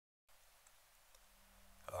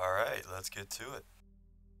let's get to it.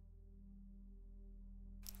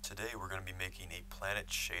 Today we're going to be making a planet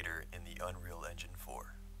shader in the Unreal Engine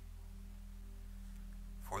 4.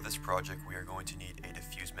 For this project we are going to need a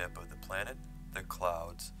diffuse map of the planet, the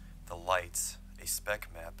clouds, the lights, a spec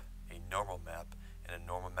map, a normal map, and a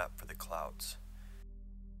normal map for the clouds.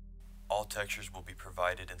 All textures will be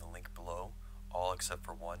provided in the link below, all except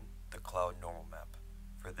for one, the cloud normal map.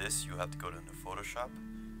 For this you have to go into Photoshop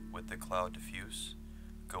with the cloud diffuse,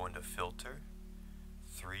 go into filter,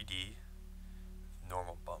 3D,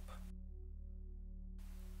 normal bump.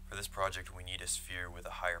 For this project we need a sphere with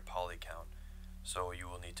a higher poly count, so you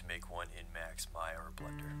will need to make one in Max, Maya, or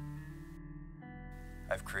Blender.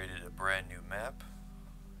 I've created a brand new map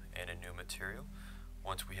and a new material.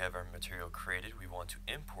 Once we have our material created, we want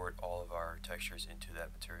to import all of our textures into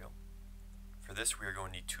that material. For this we are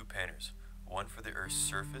going to need two panners, one for the Earth's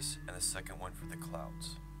surface and the second one for the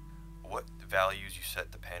clouds. What values you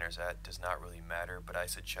set the panners at does not really matter, but I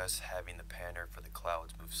suggest having the panner for the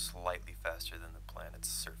clouds move slightly faster than the planet's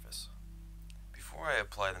surface. Before I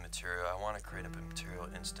apply the material, I want to create up a material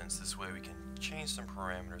instance. This way we can change some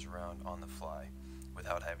parameters around on the fly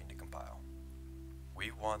without having to compile.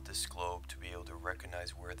 We want this globe to be able to recognize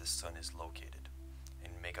where the sun is located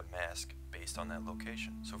and make a mask based on that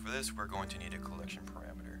location. So for this we're going to need a collection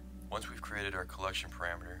parameter. Once we've created our collection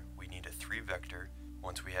parameter, we need a 3 vector.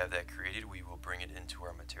 Once we have that created, we will bring it into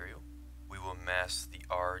our material. We will mask the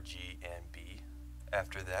R, G, and B.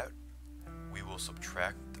 After that, we will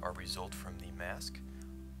subtract our result from the mask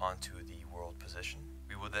onto the world position.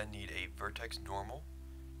 We will then need a vertex normal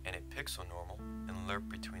and a pixel normal and lerp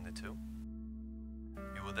between the two.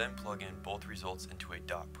 We will then plug in both results into a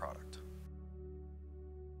dot product.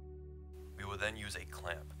 We will then use a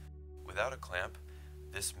clamp. Without a clamp,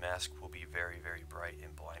 this mask will be very, very bright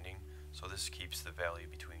and blinding, so this keeps the value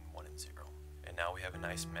between 1 and 0. And now we have a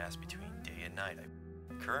nice mask between day and night.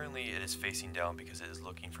 Currently it is facing down because it is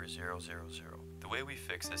looking for 0, 0, 0. The way we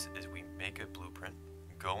fix this is we make a blueprint,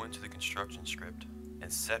 go into the construction script,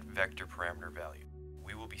 and set vector parameter value.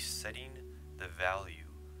 We will be setting the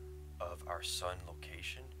value of our sun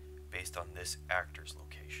location based on this actor's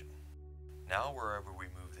location. Now wherever we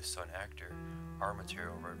move the sun actor, our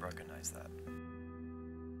material will recognize that.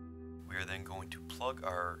 We are then going to plug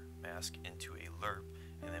our mask into a lerp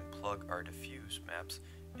and then plug our diffuse maps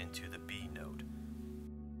into the B node.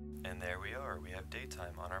 And there we are, we have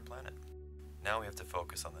daytime on our planet. Now we have to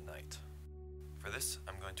focus on the night. For this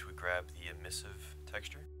I'm going to grab the emissive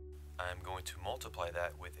texture. I'm going to multiply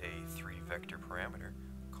that with a 3 vector parameter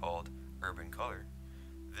called urban color.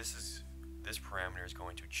 This parameter is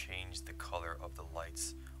going to change the color of the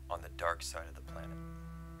lights on the dark side of the planet.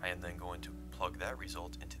 I am then going to plug that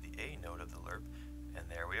result into the A node of the lerp, and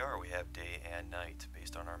there we are, we have day and night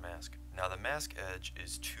based on our mask. Now the mask edge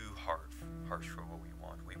is too harsh for what we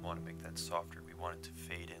want. We want to make that softer. We want it to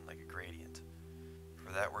fade in like a gradient.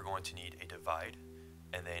 For that we're going to need a divide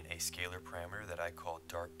and then a scalar parameter that I call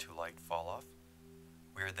dark to light fall off.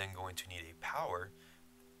 We are then going to need a power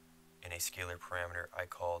and a scalar parameter I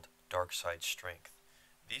called dark side strength.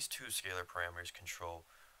 These two scalar parameters control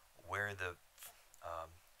where the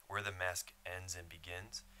mask ends and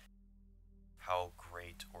begins, how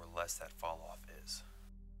great or less that fall off is.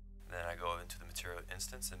 And then I go into the material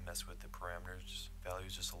instance and mess with the parameters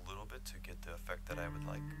values just a little bit to get the effect that I would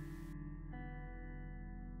like.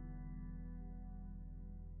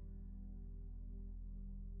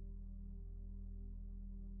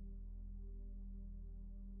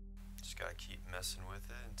 Just gotta keep messing with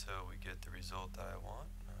it until we get the result that I want.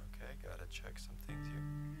 Okay, gotta check some things here.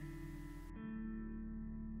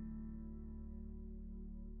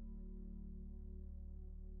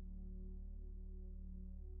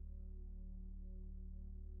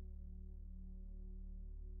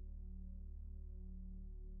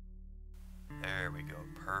 There we go,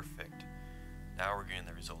 perfect. Now we're getting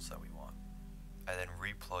the results that we want. I then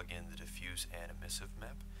re-plug in the diffuse and emissive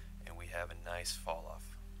map, and we have a nice fall off.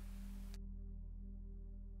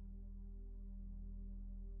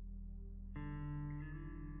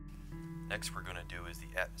 Next we're going to do is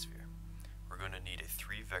the atmosphere. We're going to need a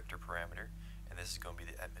 3 vector parameter, and this is going to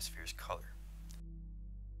be the atmosphere's color.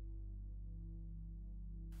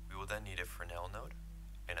 We will then need a Fresnel node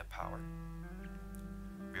and a power.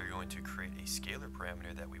 We are going to create a scalar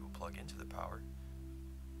parameter that we will plug into the power,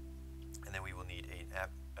 and then we will need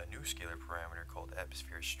a new scalar parameter called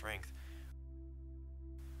atmosphere strength.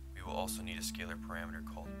 We will also need a scalar parameter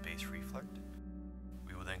called base reflect.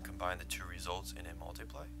 We will then combine the two results in a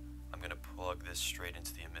multiply. I'm going to plug this straight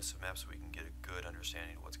into the emissive map so we can get a good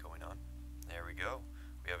understanding of what's going on. There we go.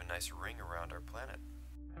 We have a nice ring around our planet.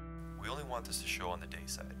 We only want this to show on the day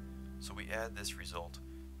side. So we add this result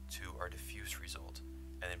to our diffuse result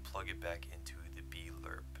and then plug it back into the B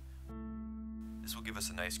lerp. This will give us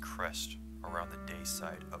a nice crest around the day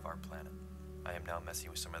side of our planet. I am now messing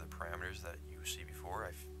with some of the parameters that you see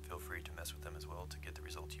before. Feel free to mess with them as well to get the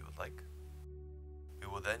result you would like. We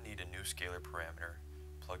will then need a new scalar parameter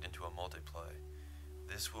plugged into a multiply.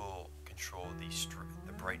 This will control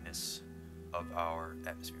the brightness of our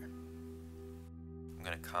atmosphere. I'm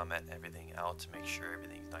going to comment everything out to make sure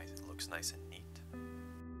everything looks nice and neat.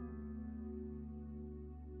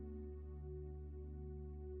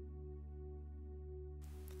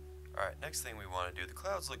 Alright, next thing we want to do, the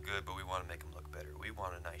clouds look good, but we want to make them look better. We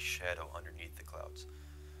want a nice shadow underneath the clouds.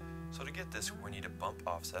 So to get this, we need a bump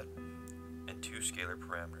offset and two scalar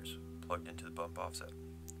parameters plugged into the bump offset.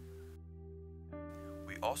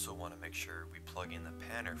 We also want to make sure we plug in the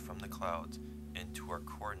panner from the clouds into our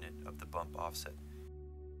coordinate of the bump offset.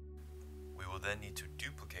 We will then need to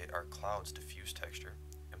duplicate our cloud's diffuse texture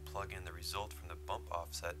and plug in the result from the bump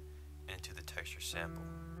offset into the texture sample.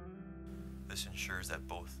 This ensures that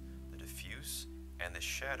both the diffuse and the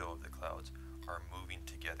shadow of the clouds are moving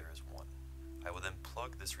together as one. I will then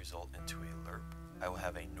plug this result into a lerp. I will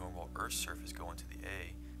have a normal Earth surface go into the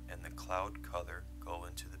A and the cloud color go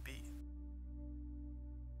into the B.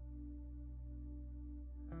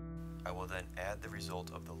 I will then add the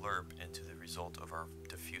result of the lerp into the result of our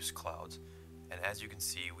diffuse clouds, and as you can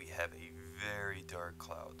see, we have a very dark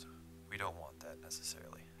cloud. We don't want that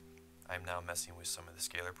necessarily. I'm now messing with some of the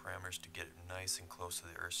scalar parameters to get it nice and close to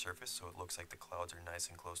the Earth's surface so it looks like the clouds are nice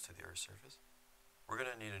and close to the Earth's surface. We're going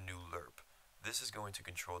to need a new lerp. This is going to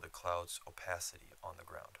control the cloud's opacity on the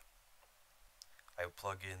ground. I will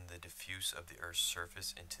plug in the diffuse of the Earth's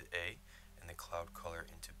surface into A and the cloud color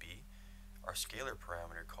into B. Our scalar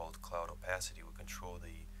parameter called cloud opacity will control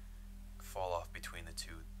the fall off between the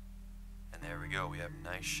two. And there we go, we have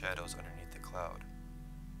nice shadows underneath the cloud.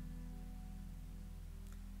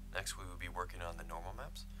 Next we will be working on the normal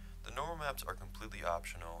maps. The normal maps are completely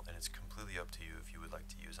optional and it's completely up to you if you would like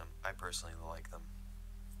to use them. I personally like them.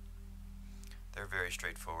 They're very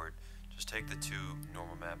straightforward. Just take the two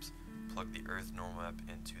normal maps, plug the Earth normal map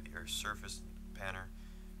into the Earth's surface panner,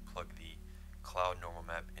 plug the cloud normal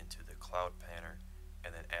map into the cloud panner,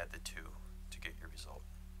 and then add the two to get your result.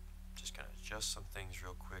 Just going to adjust some things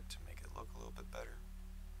real quick to make it look a little bit better.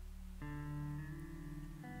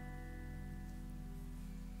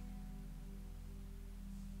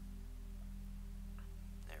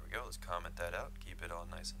 There we go, let's comment that out, keep it all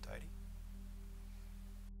nice and tidy.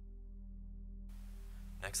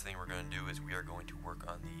 Next thing we're going to do is we are going to work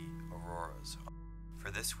on the auroras.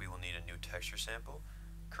 For this we will need a new texture sample.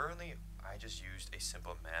 Currently I just used a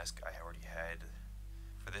simple mask I already had.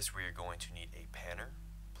 For this we are going to need a panner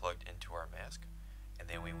plugged into our mask, and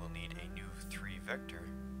then we will need a new 3 vector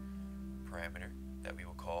parameter that we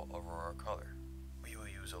will call Aurora color. We will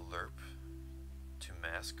use a lerp to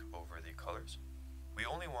mask over the colors. We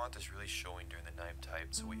only want this really showing during the nighttime,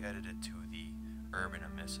 so we added it to the urban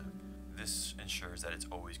emissive. This ensures that it's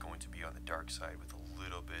always going to be on the dark side with a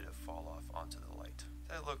little bit of fall off onto the light.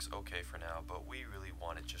 That looks okay for now, but we really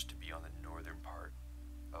want it just to be on the northern part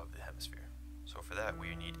of the hemisphere. So for that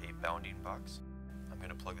we need a bounding box. I'm going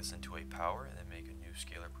to plug this into a power and then make a new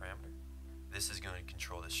scalar parameter. This is going to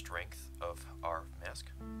control the strength of our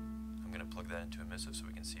mask. I'm going to plug that into emissive so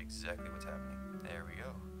we can see exactly what's happening. There we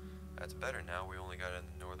go. That's better. Now we only got it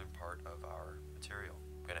in the northern part of our material.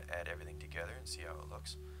 I'm going to add everything together and see how it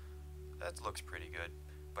looks. That looks pretty good,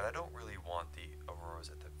 but I don't really want the auroras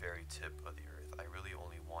at the very tip of the Earth. I really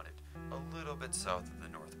only want it a little bit south of the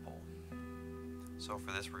North Pole. So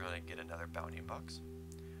for this we're going to get another bounding box.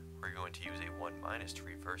 We're going to use a 1- to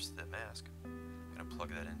reverse the mask. I'm going to plug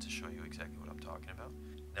that in to show you exactly what I'm talking about.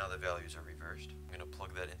 Now the values are reversed. I'm going to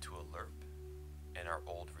plug that into a lerp and our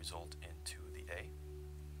old result into the A.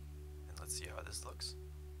 And let's see how this looks.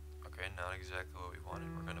 Okay, not exactly what we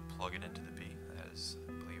wanted. We're going to plug it into the B. That is,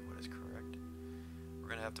 I believe, what is correct. We're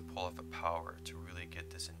going to have to pull off a power to really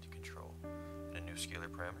get this into control. And a new scalar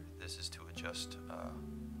parameter. This is to adjust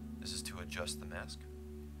the mask.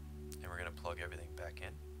 And we're going to plug everything back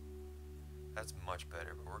in. That's much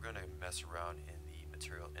better, but we're going to mess around in the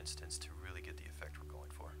material instance to really get the effect we're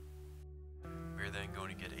going for. We're then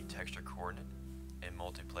going to get a texture coordinate and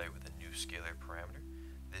multiply it with a new scalar parameter.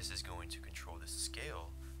 This is going to control the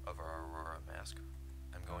scale of our Aurora mask.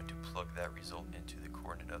 I'm going to plug that result into the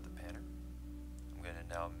coordinate of the panner. I'm going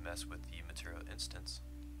to now mess with the material instance.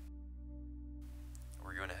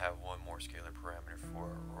 We're going to have one more scalar parameter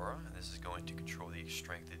for Aurora, and this is going to control the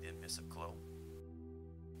strength of the emissive glow.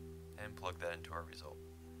 And plug that into our result.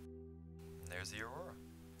 And there's the Aurora.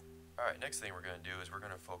 Alright, next thing we're going to do is we're going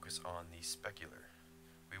to focus on the specular.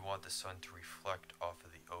 We want the sun to reflect off of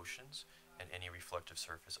the oceans and any reflective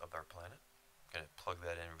surface of our planet. I'm going to plug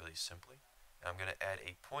that in really simply. And I'm going to add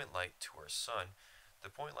a point light to our sun. The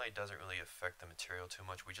point light doesn't really affect the material too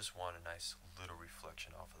much. We just want a nice little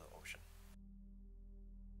reflection off of the ocean.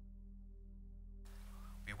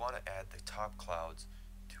 We want to add the top clouds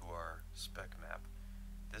to our spec map.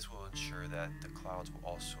 This will ensure that the clouds will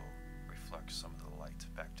also reflect some of the light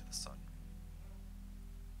back to the sun.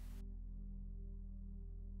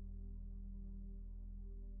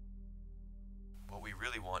 What we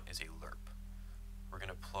really want is a lerp. We're going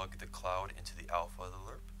to plug the cloud into the alpha of the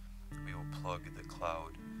lerp. We will plug the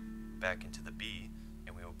cloud back into the B,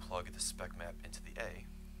 and we will plug the spec map into the A.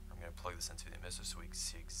 I'm going to plug this into the emitter so we can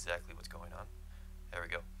see exactly what's going on. There we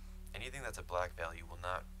go. Anything that's a black value will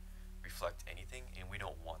not reflect anything, and we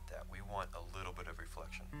don't want that. We want a little bit of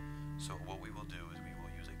reflection. So what we will do is we will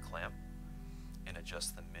use a clamp and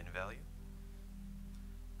adjust the min value.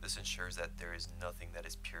 This ensures that there is nothing that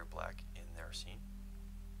is pure black in our scene.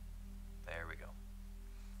 There we go.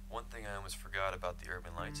 One thing I almost forgot about the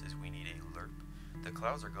urban lights is we need a lerp. The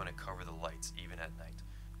clouds are going to cover the lights even at night.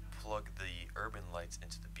 Plug the urban lights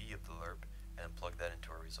into the B of the lerp and plug that into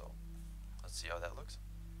our result. Let's see how that looks.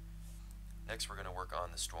 Next we're going to work on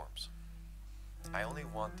the storms. I only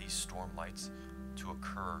want these storm lights to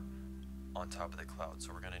occur on top of the cloud,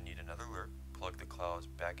 so we're going to need another lerp, plug the clouds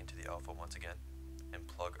back into the alpha once again, and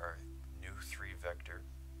plug our new 3 vector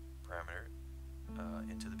parameter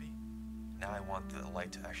into the B. Now I want the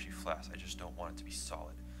light to actually flash, I just don't want it to be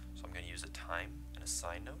solid. So I'm going to use a time and a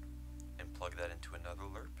sine node and plug that into another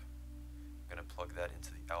lerp. I'm going to plug that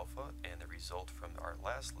into the alpha and the result from our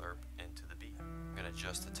last lerp into the B. I'm going to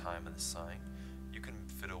adjust the time and the sine. You can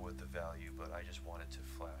fiddle with the value, but I just want it to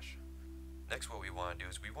flash. Next, what we want to do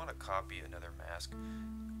is we want to copy another mask.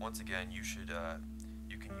 Once again, you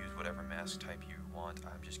can use whatever mask type you want.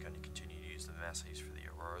 I'm just going to continue to use the mask I use for the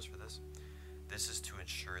Auroras for this. This is to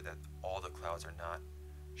ensure that all the clouds are not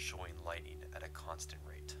showing lightning at a constant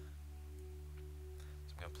rate.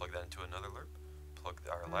 So I'm going to plug that into another lerp, plug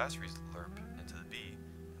our last lerp into the B,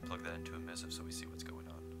 and plug that into emissive so we see what's going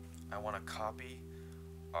on. I want to copy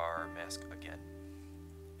our mask again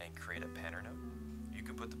and create a panner node. You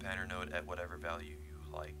can put the panner node at whatever value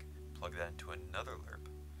you like, plug that into another lerp,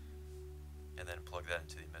 and then plug that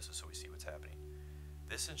into the emissive so we see what's happening.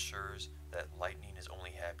 This ensures that lightning is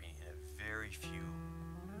only happening in a very few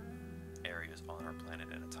areas on our planet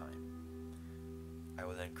at a time. I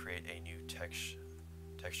will then create a new texture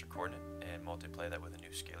coordinate and multiply that with a new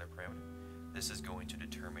scalar parameter. This is going to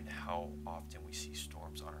determine how often we see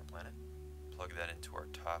storms on our planet. Plug that into our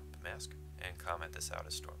top mask and comment this out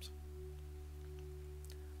as storms.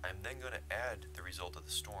 I'm then going to add the result of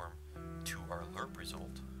the storm to our lerp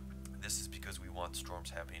result. This is because we want storms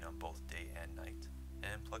happening on both day and night,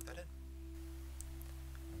 and plug that in.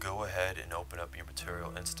 Go ahead and open up your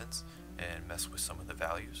material instance and mess with some of the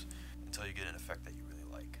values until you get an effect that you